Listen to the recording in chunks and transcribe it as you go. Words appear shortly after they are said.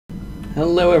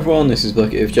Hello everyone, this is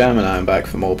BucketOfVids and I'm back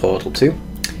for more Portal 2.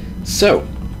 So,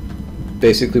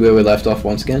 basically where we left off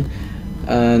once again,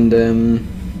 and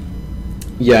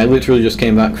yeah, I literally just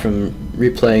came back from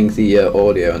replaying the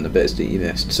audio and the bits that you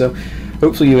missed. So,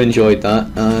 hopefully you enjoyed that,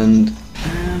 and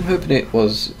I'm hoping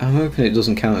it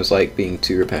doesn't count as like being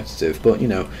too repetitive. But you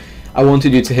know, I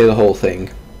wanted you to hear the whole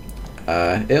thing.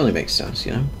 It only makes sense,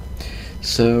 you know.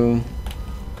 So,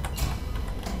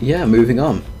 yeah, moving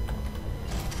on.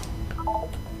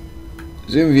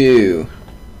 Zoom view.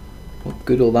 What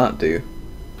good will that do?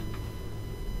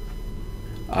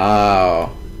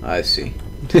 Oh, I see.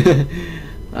 Okay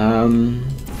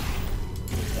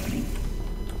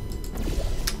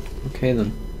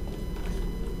then.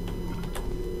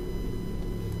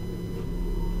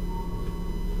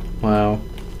 Wow,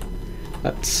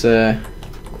 that's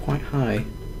quite high.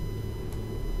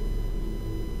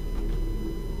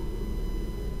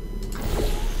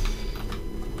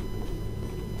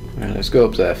 Alright, let's go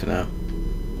up there for now.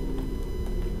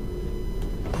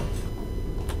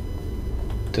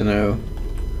 Dunno.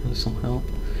 This will help.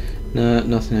 No,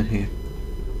 nothing in here.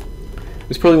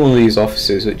 There's probably one of these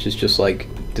offices which is just like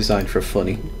designed for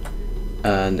funny.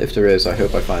 And if there is, I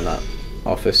hope I find that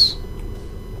office.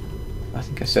 I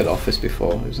think I said office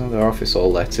before. It was either office or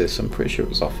lettuce. I'm pretty sure it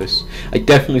was office. I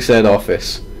definitely said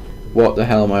office. What the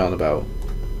hell am I on about?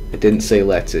 I didn't say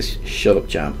lettuce. Shut up,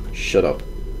 Jam. Shut up.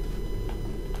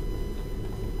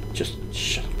 Just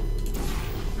shut up.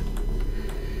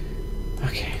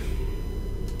 Okay.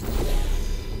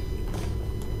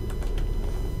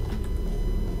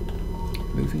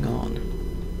 Moving on.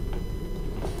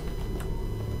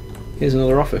 Here's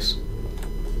another office.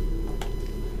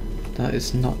 That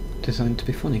is not designed to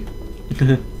be funny.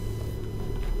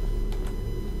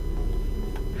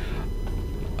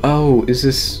 Oh, is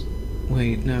this...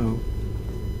 Wait, no.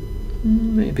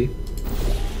 Maybe.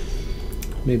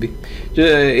 Maybe.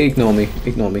 Ignore me.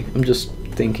 Ignore me. I'm just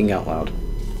thinking out loud.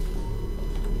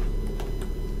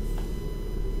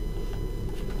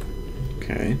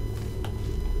 Okay.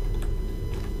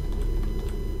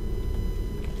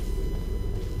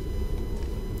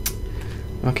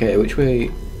 Okay, which way?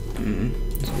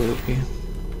 Let's go up here.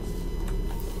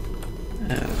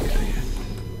 Okay, yeah.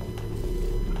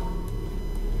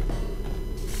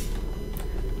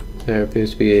 There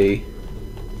appears to be a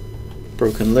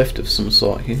broken lift of some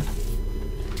sort here.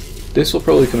 This will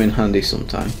probably come in handy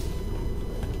sometime.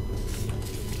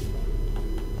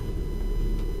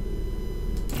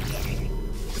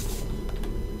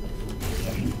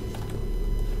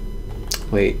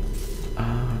 Wait.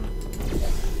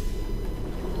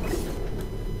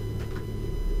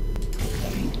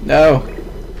 No.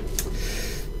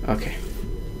 Okay.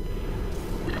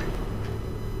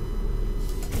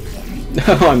 No,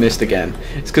 I missed again.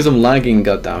 It's because I'm lagging,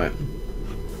 goddammit.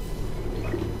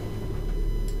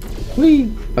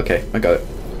 Whee! Okay, I got it.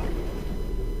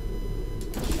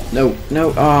 No,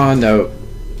 no, oh no.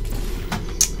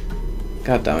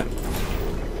 God damn it.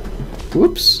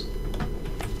 Whoops.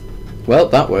 Well,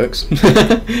 that works.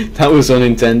 That was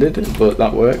unintended, but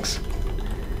that works.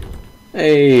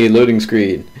 Hey, loading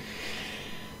screen.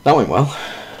 That went well.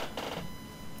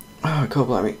 Oh, God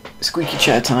bless me. Squeaky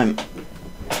chair time.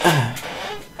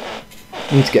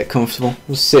 Need to get comfortable. I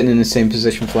was sitting in the same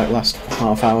position for like last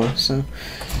half hour, so.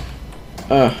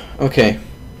 Okay.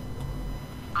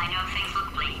 I know things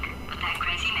look bleak, but that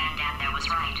crazy man down there was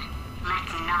right. Let's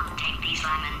not take these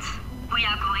lemons. We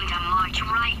are going to march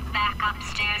right back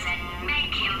upstairs and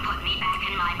make him put me back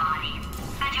in my body.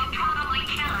 And he'll probably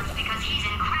kill us because he's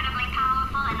incredibly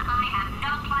powerful and I have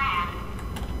no plan.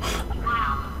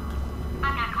 Well,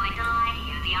 I'm not going to lie to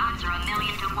you. The odds are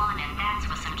 1,000,000 to 1, and that's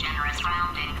with some generous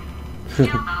rounding. Still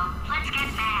though, let's get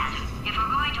mad. If we're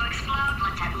going to explode,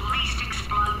 let's at least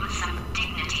explode with some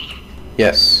dignity.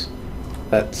 Yes.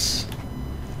 Let's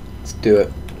do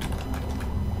it.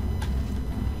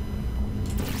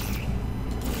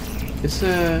 Is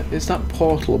that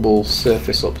portable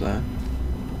surface up there?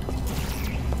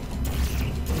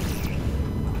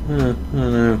 I don't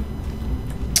know.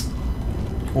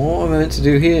 What am I meant to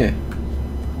do here?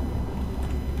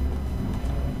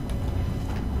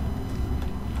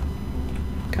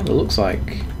 Kinda looks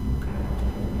like...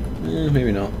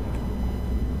 maybe not.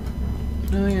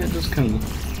 Oh yeah, it does kind of...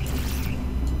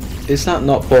 Is that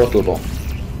not portable?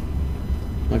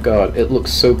 My god, it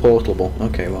looks so portable.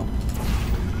 Okay, well.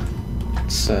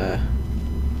 It's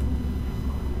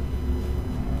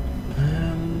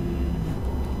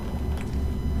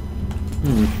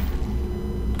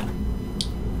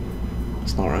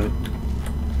It's not right.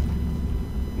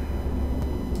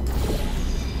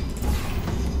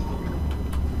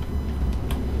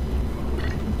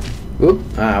 Oop!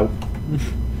 Ow!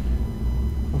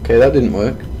 Okay, that didn't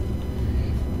work.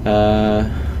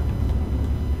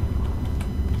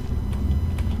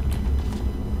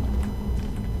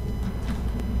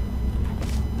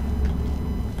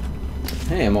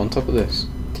 Hey, I'm on top of this.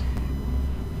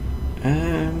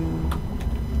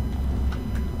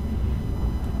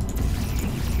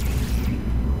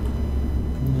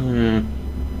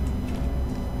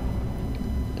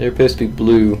 There appears to be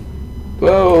blue.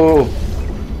 Whoa!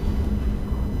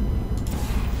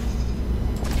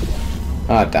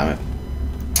 Ah, damn it.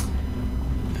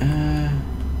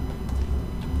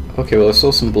 Okay, well I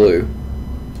saw some blue.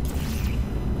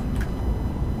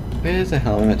 Where the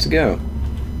hell am I meant to go?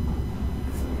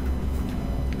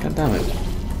 God damn it.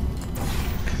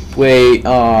 Wait,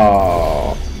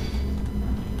 oh.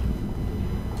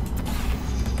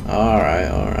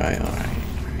 Alright.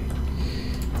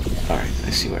 Alright, I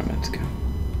see where I'm meant to go.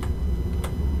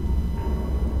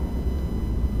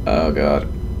 Oh god.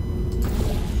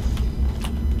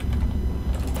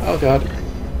 Oh god.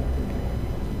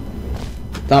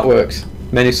 That worked.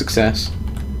 Many success.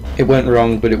 It went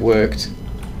wrong, but it worked.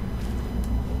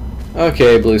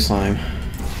 Okay, blue slime.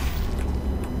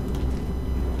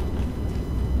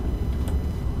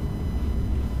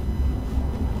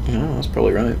 Oh, that's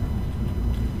probably right.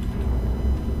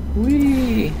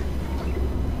 Whee!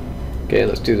 Okay,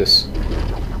 let's do this.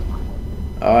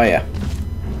 Oh yeah.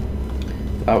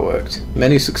 That worked.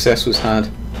 Many success was had.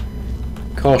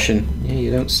 Caution. Yeah,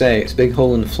 you don't say. It's a big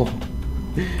hole in the floor.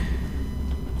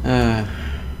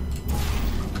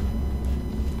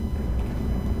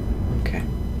 Okay.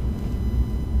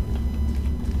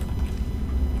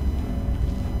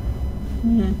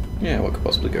 Yeah, what could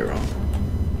possibly go wrong?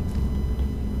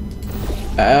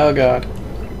 Oh god.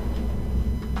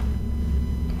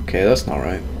 Okay, that's not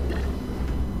right.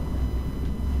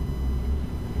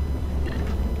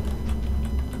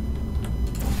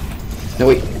 No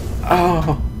wait.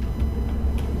 Oh.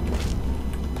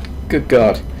 Good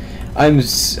god.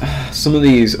 Some of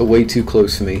these are way too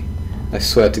close for me. I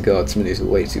swear to god, some of these are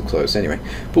way too close. Anyway,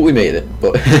 but we made it.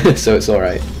 But so it's all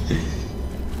right.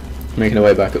 Making our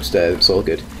way back upstairs. It's all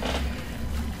good.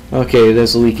 Okay,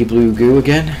 there's the leaky blue goo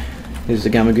again. Here's the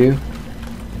gamma goo.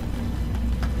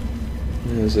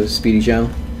 There's a speedy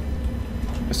gel.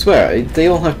 I swear, they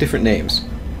all have different names.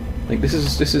 Like this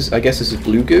is I guess this is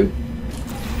blue goo.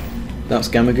 That's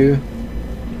gamma goo.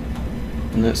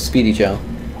 And that's speedy gel.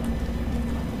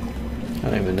 I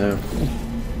don't even know.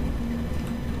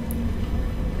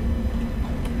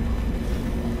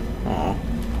 Aww.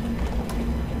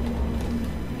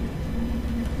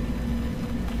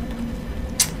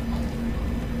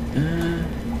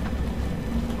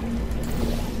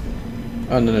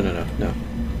 Oh no.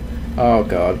 Oh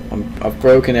god, I've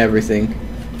broken everything.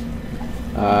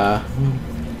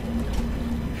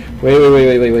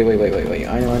 Wait.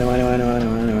 I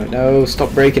know. No,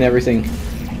 stop breaking everything.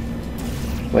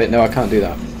 Wait, no, I can't do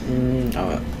that.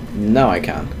 Oh, no, I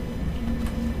can.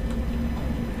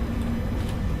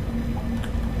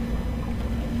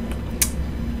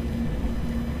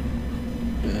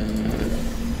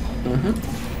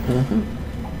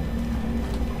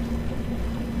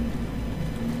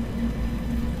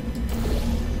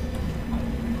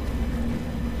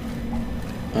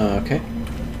 Okay.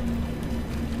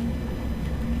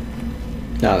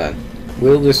 Now then,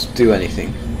 will this do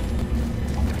anything?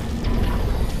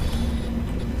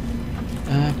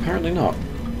 Apparently not.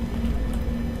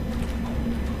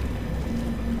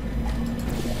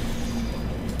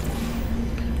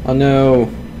 Oh no!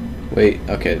 Wait,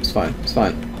 okay, it's fine. It's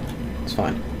fine.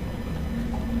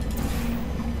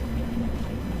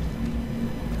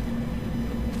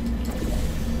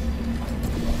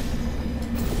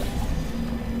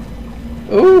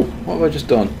 Oh! What have I just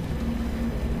done?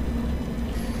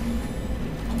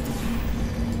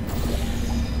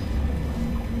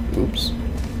 Oops.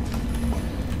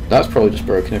 That's probably just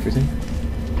broken everything.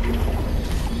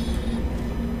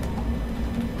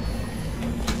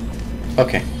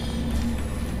 Okay.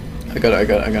 I got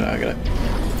it.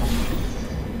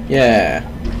 Yeah.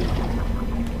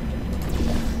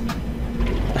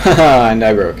 Haha, and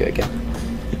I broke it again.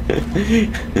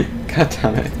 God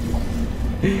damn it.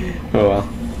 Oh well.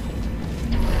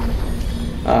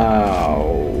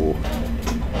 Oh.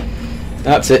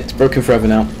 That's it, it's broken forever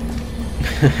now.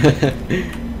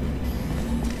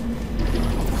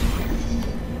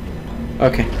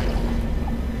 Okay.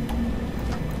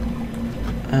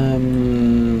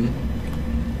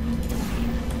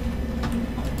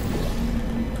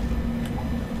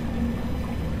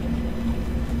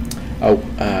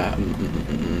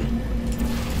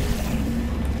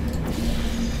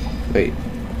 Wait.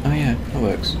 Oh yeah, that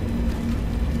works.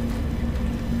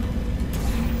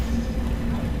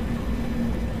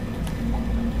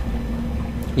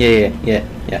 Yeah.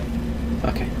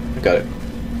 Okay, I got it.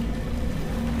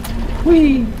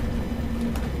 Whee!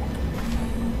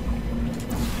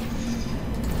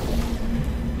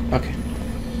 Okay.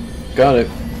 Got it.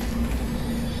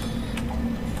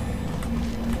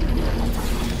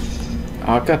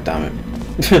 Oh, god damn it.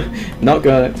 Not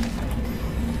got it.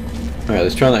 Alright,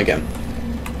 let's try that again.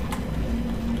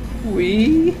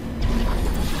 Whee!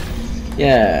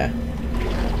 Yeah.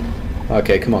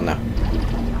 Okay, come on now.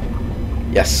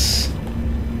 Yes.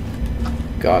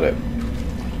 Got it.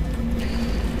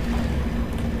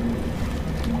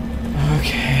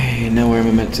 Okay, now where am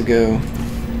I meant to go?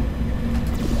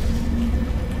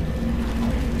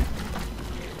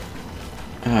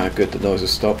 Ah, good, the noise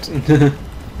has stopped.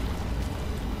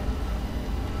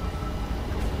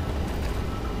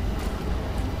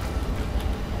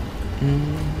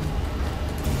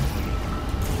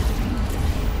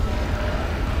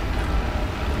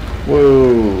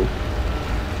 Whoa.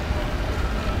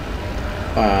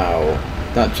 Wow.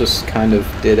 That just kind of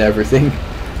did everything.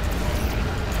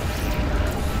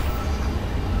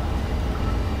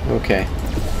 Okay.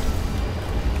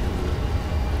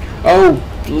 Oh,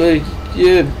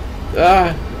 yeah.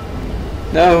 Ah.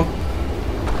 No.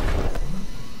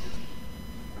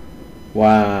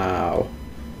 Wow.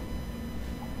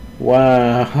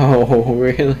 Wow,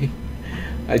 really?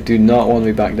 I do not want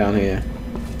to be back down here.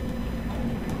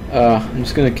 I'm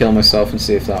just gonna kill myself and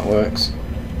see if that works.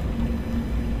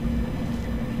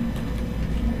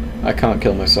 I can't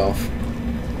kill myself.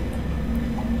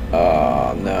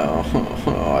 Oh no.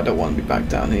 Oh, I don't want to be back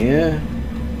down here.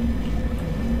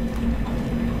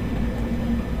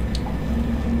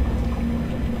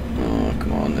 Oh,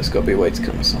 come on, there's gotta be a way to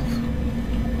kill myself.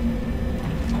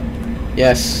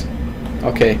 Yes.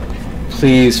 Okay.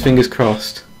 Please, fingers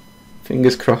crossed.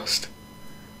 Fingers crossed.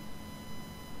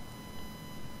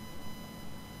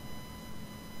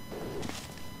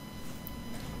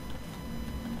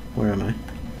 Where am I?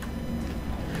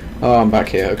 Oh, I'm back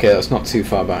here. Okay, that's not too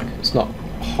far back. It's not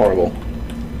horrible.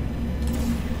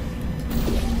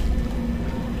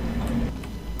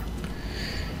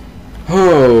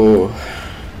 Oh.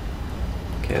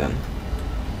 Okay then.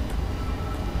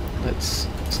 Let's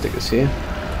stick this here.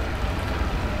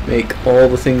 Make all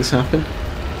the things happen.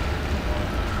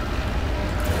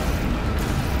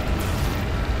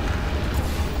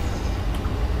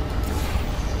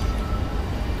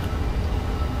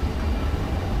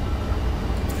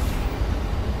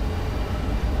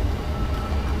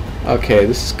 Okay,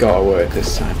 this has got to work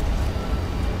this time.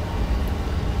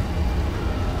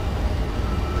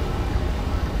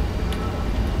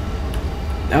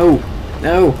 No!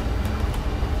 No!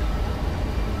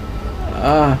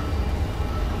 Ah.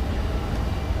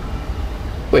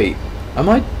 Wait, am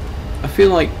I feel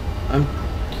like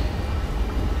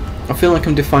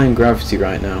I'm defying gravity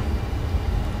right now.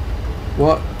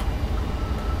 What?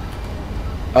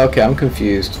 Okay, I'm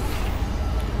confused.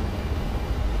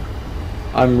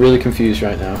 I'm really confused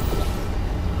right now.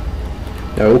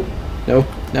 No, no,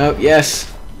 no, yes!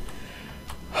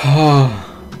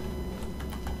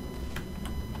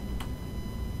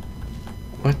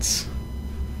 What?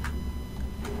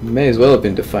 May as well have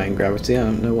been defying gravity. I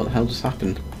don't know what the hell just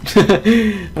happened.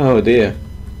 Oh dear.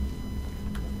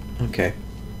 Okay.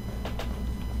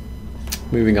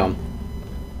 Moving on.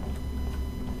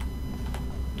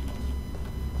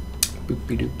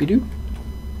 Boopy doopy doo.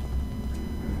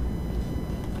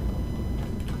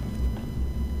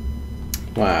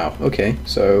 Wow, okay,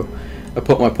 so I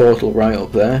put my portal right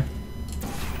up there.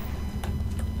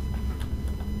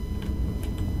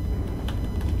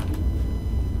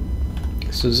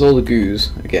 So there's all the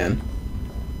goos again.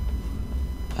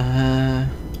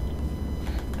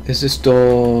 Does this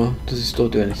door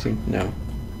do anything? No.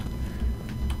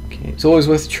 Okay, it's always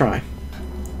worth a try,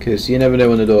 because you never know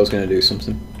when the door's going to do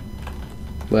something.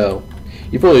 Well,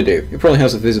 you probably do. It probably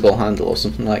has a visible handle or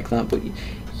something like that, but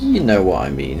you know what I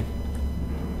mean.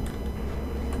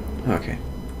 Okay.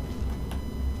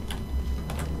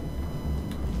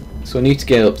 So I need to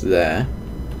get up there.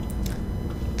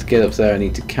 To get up there I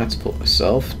need to catapult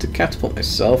myself. To catapult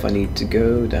myself I need to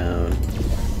go down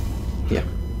here.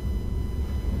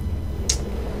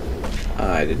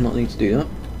 I did not need to do that.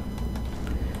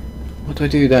 What do I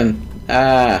do then?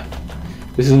 Ah!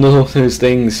 This is another one of those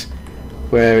things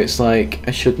where it's like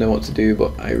I should know what to do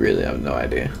but I really have no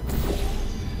idea.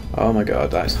 Oh my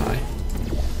god, that is high.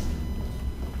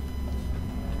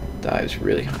 That is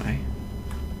really high.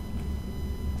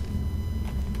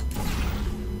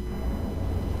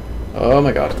 Oh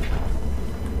my god.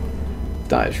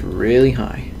 That is really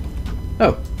high.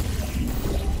 Oh.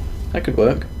 That could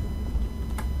work.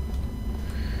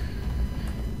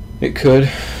 It could.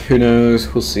 Who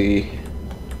knows? We'll see.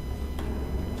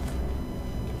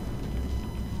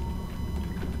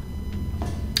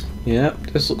 Yep,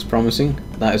 this looks promising.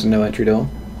 That is a no entry door.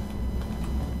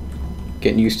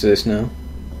 Getting used to this now.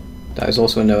 That is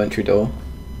also a no entry door.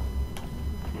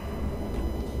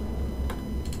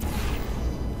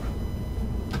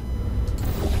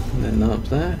 And then up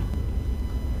there.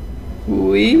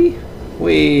 Wee!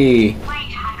 Wee! Wait,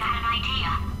 I've got an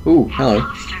idea. Ooh, hello.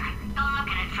 Poster. Go look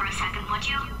at it for a second, would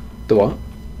you? The what?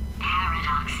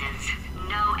 Paradoxes.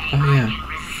 No AI Oh, yeah. can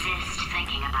resist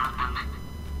thinking about them.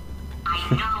 I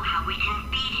know how we can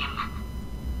beat him.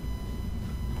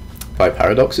 By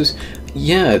paradoxes?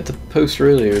 Yeah, the poster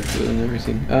earlier and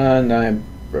everything. And I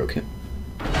broke it.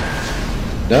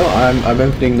 No, I'm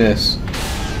opening this.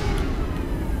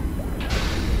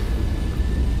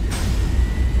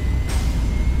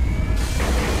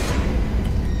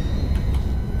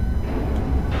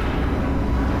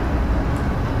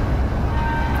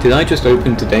 Did I just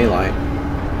open to daylight?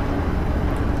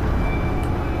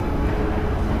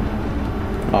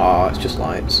 Ah, it's just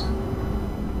lights.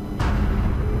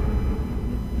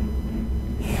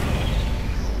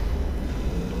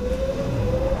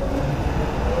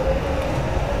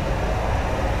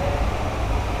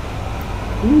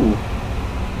 Ooh.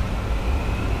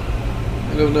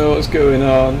 I don't know what's going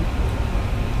on.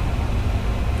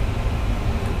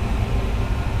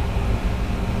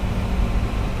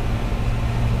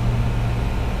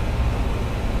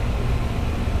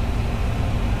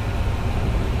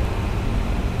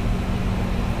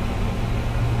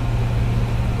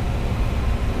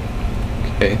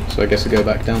 Okay, so I guess I go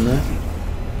back down there.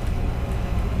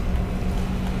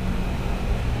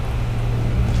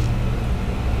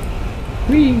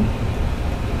 Whee!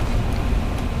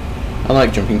 I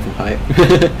like jumping from height.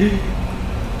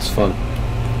 It's fun.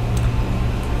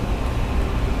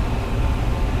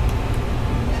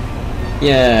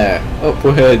 Yeah,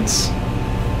 upwards.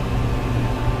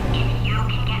 If you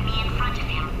can get me in front of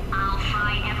him, I'll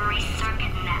fry every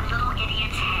circuit in that little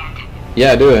idiot's head.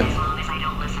 Yeah, do it. As long as I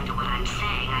don't listen to what I'm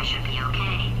saying, I should be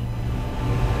okay.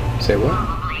 Say what?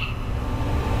 Probably.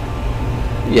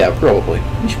 Yeah, probably.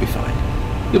 You should be fine.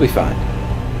 You'll be fine.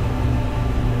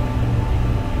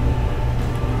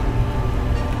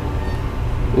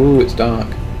 Ooh, it's dark.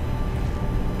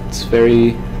 It's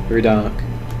very, very dark.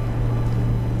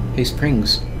 Hey,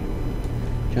 springs.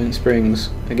 Giant springs.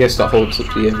 I guess that holds up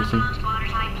to everything.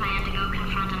 Watertight plan to go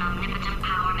confront an omnipotent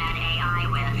power-mad AI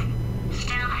with.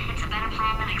 Still, it's a better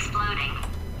plan than exploding.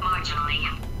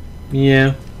 Marginally.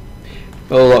 Yeah.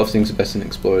 Well, a lot of things are better than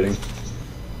exploding.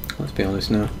 Let's be honest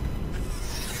now.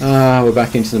 Ah, we're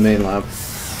back into the main lab.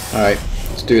 Alright,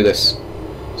 let's do this.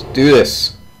 Let's do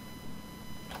this.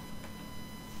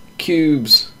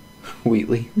 Cubes.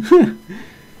 Wheatley.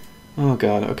 Oh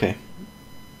god, okay.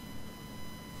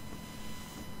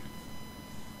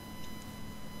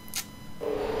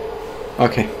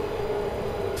 Okay.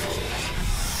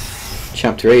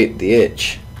 Chapter 8, The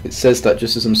Itch. It says that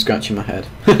just as I'm scratching my head.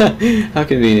 How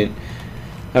convenient.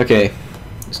 Okay,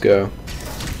 let's go.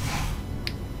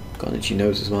 Got an itchy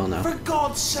nose as well now. For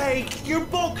God's sake, your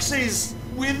boxes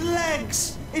with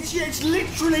legs. It's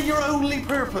literally your only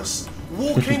purpose.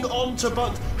 Walking onto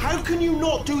bugs. How can you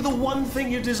not do the one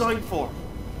thing you're designed for?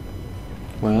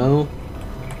 Well,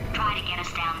 Try to get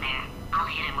us down there. I'll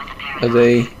hit him with a paradox. are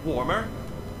they... Warmer,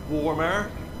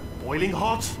 warmer, boiling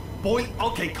hot,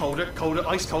 okay, colder, colder,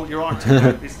 ice cold. Your arm.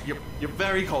 You're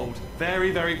very cold.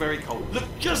 Very, very, very cold. Look,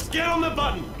 just get on the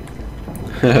button.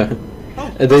 Oh,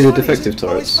 Are they the defective turrets?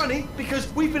 Oh, it's turrets? funny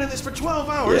because we've been at this for 12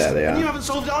 hours. Yeah, they and are. you haven't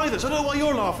solved it either. So I don't know why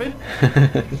you're laughing.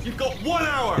 You've got 1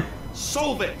 hour.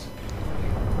 Solve it.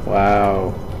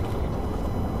 Wow.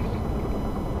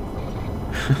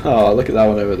 Oh, look at that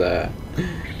one over there.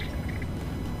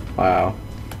 Wow.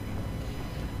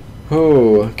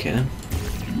 Oh, okay.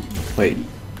 Wait.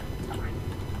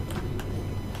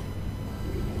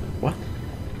 What?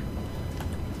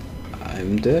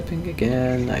 I'm derping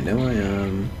again. I know I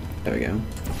am. There we go.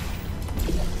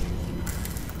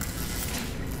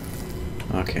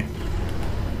 Okay.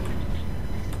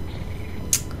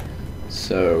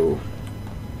 So,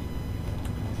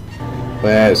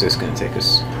 where is this going to take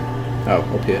us? Oh,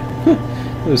 up here.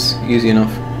 It was easy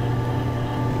enough.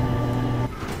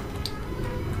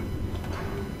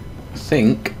 I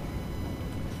think,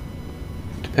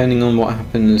 depending on what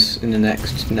happens in the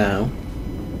next now.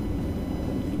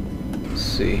 Let's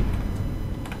see.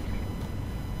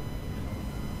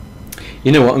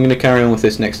 You know what, I'm going to carry on with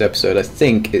this next episode. I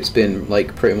think it's been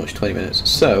like pretty much 20 minutes.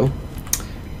 So,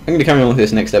 I'm going to carry on with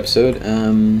this next episode.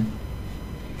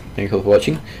 Thank you all for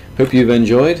watching. Hope you've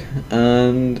enjoyed,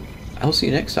 and I'll see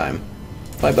you next time.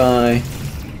 Bye bye.